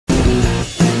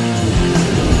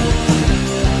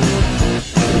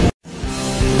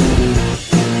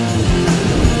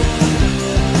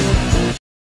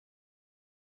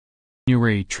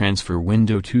January transfer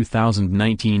window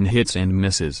 2019 hits and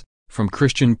misses, from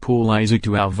Christian Pulisic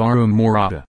to Alvaro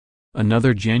Morata.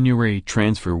 Another January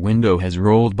transfer window has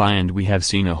rolled by and we have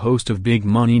seen a host of big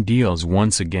money deals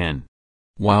once again.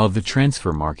 While the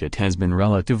transfer market has been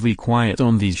relatively quiet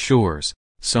on these shores,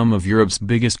 some of Europe's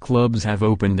biggest clubs have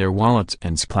opened their wallets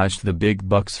and splashed the big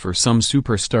bucks for some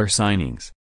superstar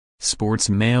signings.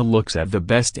 Sportsmail looks at the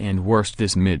best and worst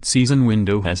this mid-season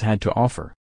window has had to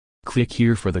offer. Click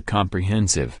here for the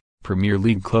comprehensive, Premier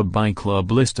League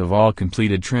club-by-club list of all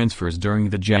completed transfers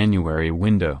during the January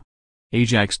window.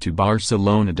 Ajax to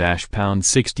Barcelona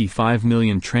 £65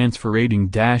 million transfer rating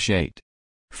 -8.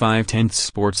 5/10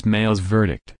 Sportsmail's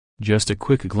verdict. Just a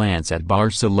quick glance at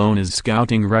Barcelona's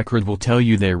scouting record will tell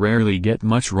you they rarely get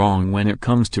much wrong when it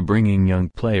comes to bringing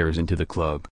young players into the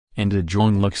club, and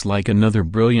Jong looks like another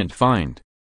brilliant find.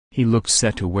 He looks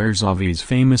set to wear Xavi's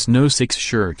famous No. 6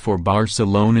 shirt for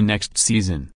Barcelona next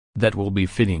season. That will be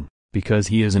fitting, because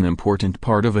he is an important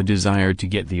part of a desire to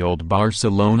get the old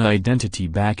Barcelona identity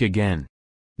back again.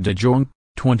 Jong,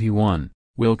 21,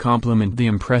 will complement the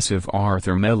impressive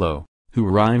Arthur Melo, who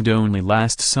arrived only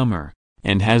last summer,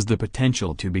 and has the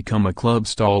potential to become a club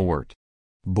stalwart.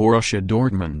 Borussia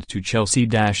Dortmund to Chelsea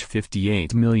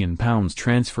 £58 million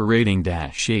transfer rating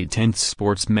 -8/10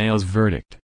 Sportsmail's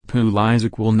verdict.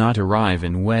 Pulisic will not arrive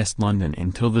in West London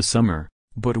until the summer,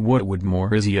 but what would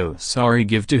Maurizio Sarri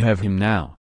give to have him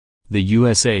now? The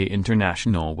USA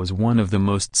international was one of the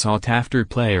most sought-after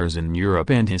players in Europe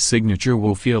and his signature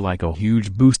will feel like a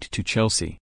huge boost to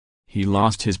Chelsea. He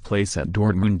lost his place at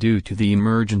Dortmund due to the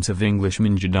emergence of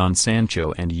Englishman Jadon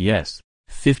Sancho and yes,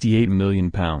 £58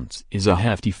 million is a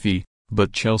hefty fee,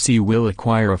 but Chelsea will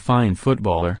acquire a fine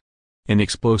footballer. An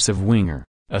explosive winger,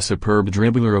 a superb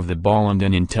dribbler of the ball and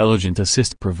an intelligent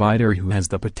assist provider who has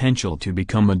the potential to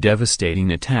become a devastating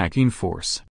attacking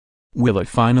force. Will it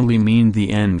finally mean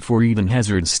the end for Eden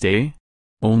Hazard's stay?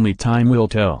 Only time will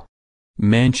tell.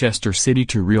 Manchester City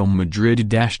to Real Madrid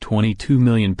 £22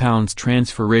 million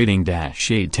transfer rating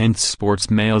 -8/10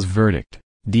 Sportsmail's verdict.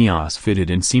 Diaz fitted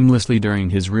in seamlessly during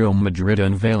his Real Madrid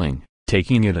unveiling,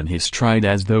 taking it in his stride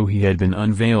as though he had been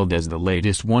unveiled as the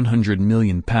latest £100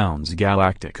 million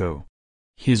Galactico.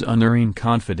 His unerring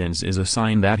confidence is a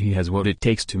sign that he has what it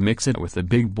takes to mix it with the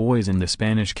big boys in the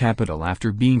Spanish capital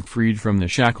after being freed from the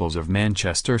shackles of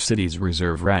Manchester City's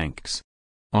reserve ranks.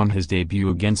 On his debut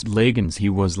against Leganés he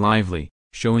was lively,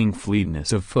 showing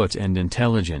fleetness of foot and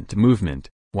intelligent movement,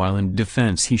 while in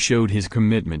defense he showed his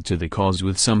commitment to the cause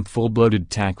with some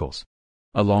full-blooded tackles.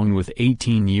 Along with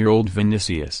 18-year-old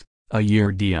Vinicius, a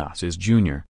year Diaz's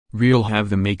junior, Real have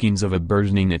the makings of a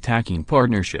burgeoning attacking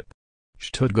partnership.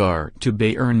 Stuttgart to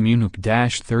Bayern Munich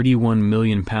 £31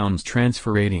 million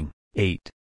transfer rating, 8.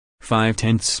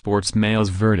 5/10 Sportsmail's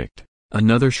verdict.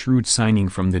 Another shrewd signing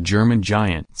from the German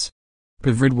Giants.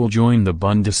 Pavard will join the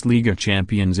Bundesliga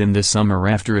champions in the summer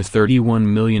after a £31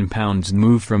 million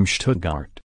move from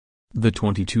Stuttgart. The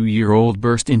 22-year-old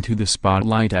burst into the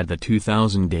spotlight at the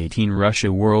 2018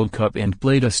 Russia World Cup and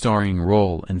played a starring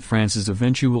role in France's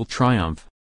eventual triumph.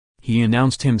 He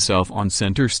announced himself on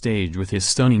center stage with his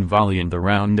stunning volley in the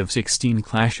round of 16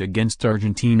 clash against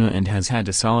Argentina and has had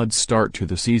a solid start to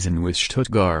the season with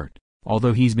Stuttgart,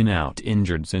 although he's been out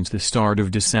injured since the start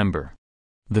of December.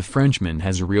 The Frenchman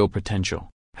has real potential,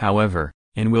 however,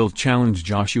 and will challenge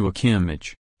Joshua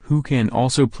Kimmich, who can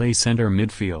also play center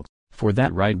midfield, for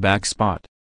that right-back spot.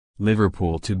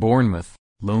 Liverpool to Bournemouth,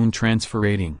 loan transfer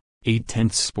rating,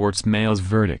 8/10 Sportsmail's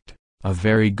verdict, a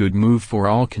very good move for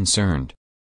all concerned.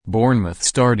 Bournemouth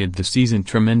started the season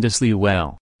tremendously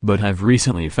well, but have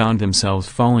recently found themselves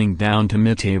falling down to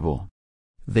mid-table.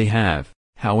 They have,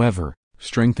 however,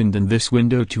 strengthened in this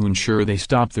window to ensure they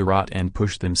stop the rot and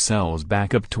push themselves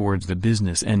back up towards the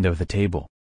business end of the table.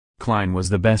 Klein was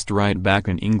the best right-back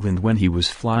in England when he was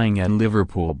flying at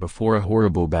Liverpool before a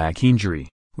horrible back injury,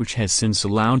 which has since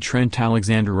allowed Trent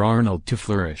Alexander-Arnold to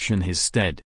flourish in his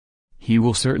stead. He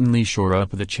will certainly shore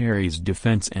up the Cherries'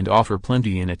 defence and offer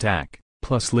plenty in attack.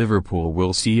 Plus Liverpool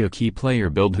will see a key player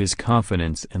build his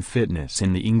confidence and fitness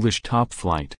in the English top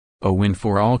flight, a win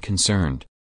for all concerned.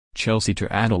 Chelsea to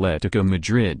Atletico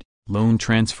Madrid, loan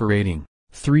transfer rating,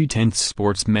 3/10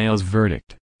 Sportsmail's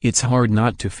verdict. It's hard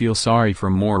not to feel sorry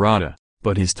for Morata,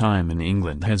 but his time in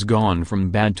England has gone from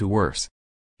bad to worse.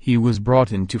 He was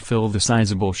brought in to fill the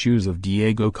sizable shoes of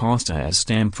Diego Costa at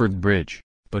Stamford Bridge,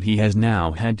 but he has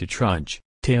now had to trudge,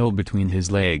 tail between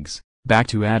his legs, back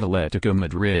to Atletico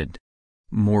Madrid.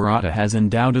 Morata has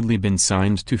undoubtedly been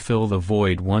signed to fill the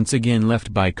void once again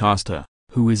left by Costa,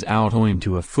 who is out owing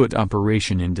to a foot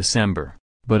operation in December,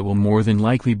 but will more than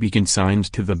likely be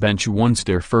consigned to the bench once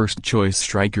their first-choice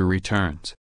striker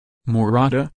returns.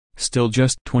 Morata, still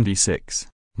just 26,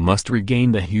 must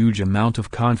regain the huge amount of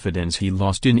confidence he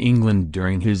lost in England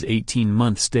during his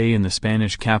 18-month stay in the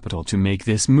Spanish capital to make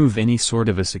this move any sort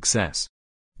of a success.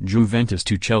 Juventus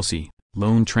to Chelsea,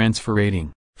 loan transfer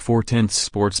rating, 4/10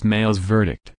 Sportsmail's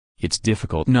verdict. It's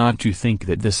difficult not to think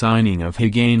that the signing of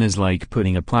Higuain is like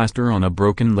putting a plaster on a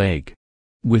broken leg.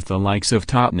 With the likes of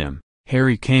Tottenham,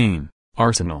 Harry Kane,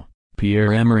 Arsenal,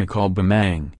 Pierre-Emerick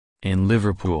Aubameyang, and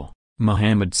Liverpool,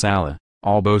 Mohamed Salah,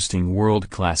 all boasting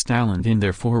world-class talent in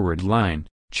their forward line,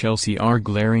 Chelsea are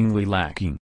glaringly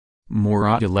lacking.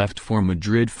 Morata left for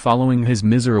Madrid following his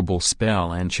miserable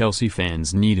spell, and Chelsea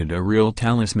fans needed a real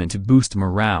talisman to boost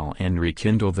morale and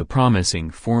rekindle the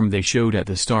promising form they showed at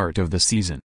the start of the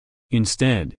season.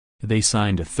 Instead, they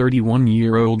signed a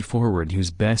 31-year-old forward whose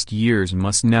best years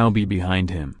must now be behind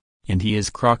him, and he is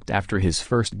crocked after his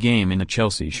first game in a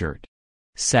Chelsea shirt.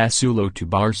 Sassuolo to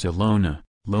Barcelona,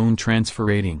 loan transfer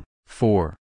rating,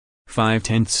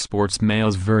 4/5/10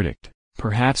 Sportsmail's verdict,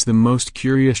 perhaps the most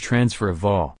curious transfer of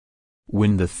all.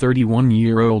 When the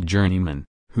 31-year-old journeyman,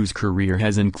 whose career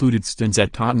has included stints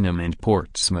at Tottenham and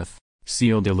Portsmouth,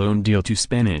 sealed a loan deal to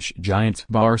Spanish giants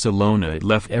Barcelona, it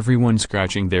left everyone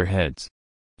scratching their heads.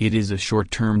 It is a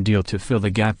short-term deal to fill the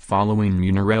gap following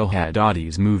Munir El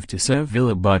Haddadi's move to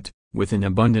Sevilla, but, with an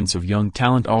abundance of young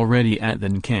talent already at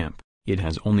the camp, it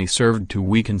has only served to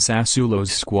weaken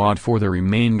Sassuolo's squad for the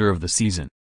remainder of the season.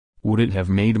 Would it have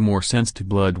made more sense to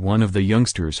blood one of the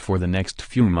youngsters for the next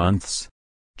few months?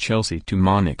 Chelsea to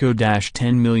Monaco,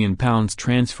 £10 million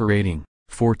transfer rating,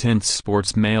 4/10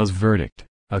 Sportsmail's verdict,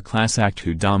 a class act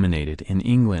who dominated in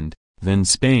England, then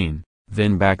Spain,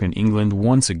 then back in England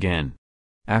once again.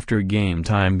 After game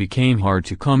time became hard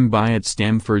to come by at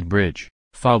Stamford Bridge,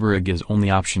 Fabregas'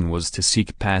 only option was to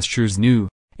seek pastures new,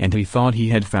 and he thought he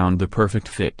had found the perfect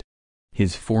fit.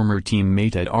 His former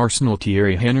teammate at Arsenal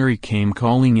Thierry Henry came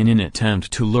calling in an attempt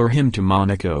to lure him to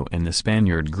Monaco, and the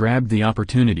Spaniard grabbed the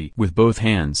opportunity with both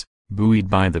hands, buoyed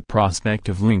by the prospect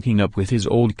of linking up with his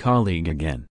old colleague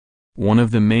again. "One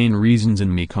of the main reasons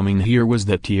in me coming here was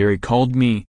that Thierry called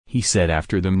me," he said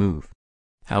after the move.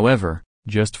 However,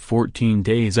 just 14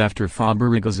 days after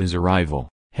Fabregas' arrival,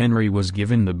 Henry was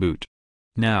given the boot.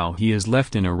 Now he is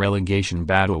left in a relegation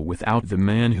battle without the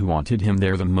man who wanted him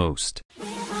there the most.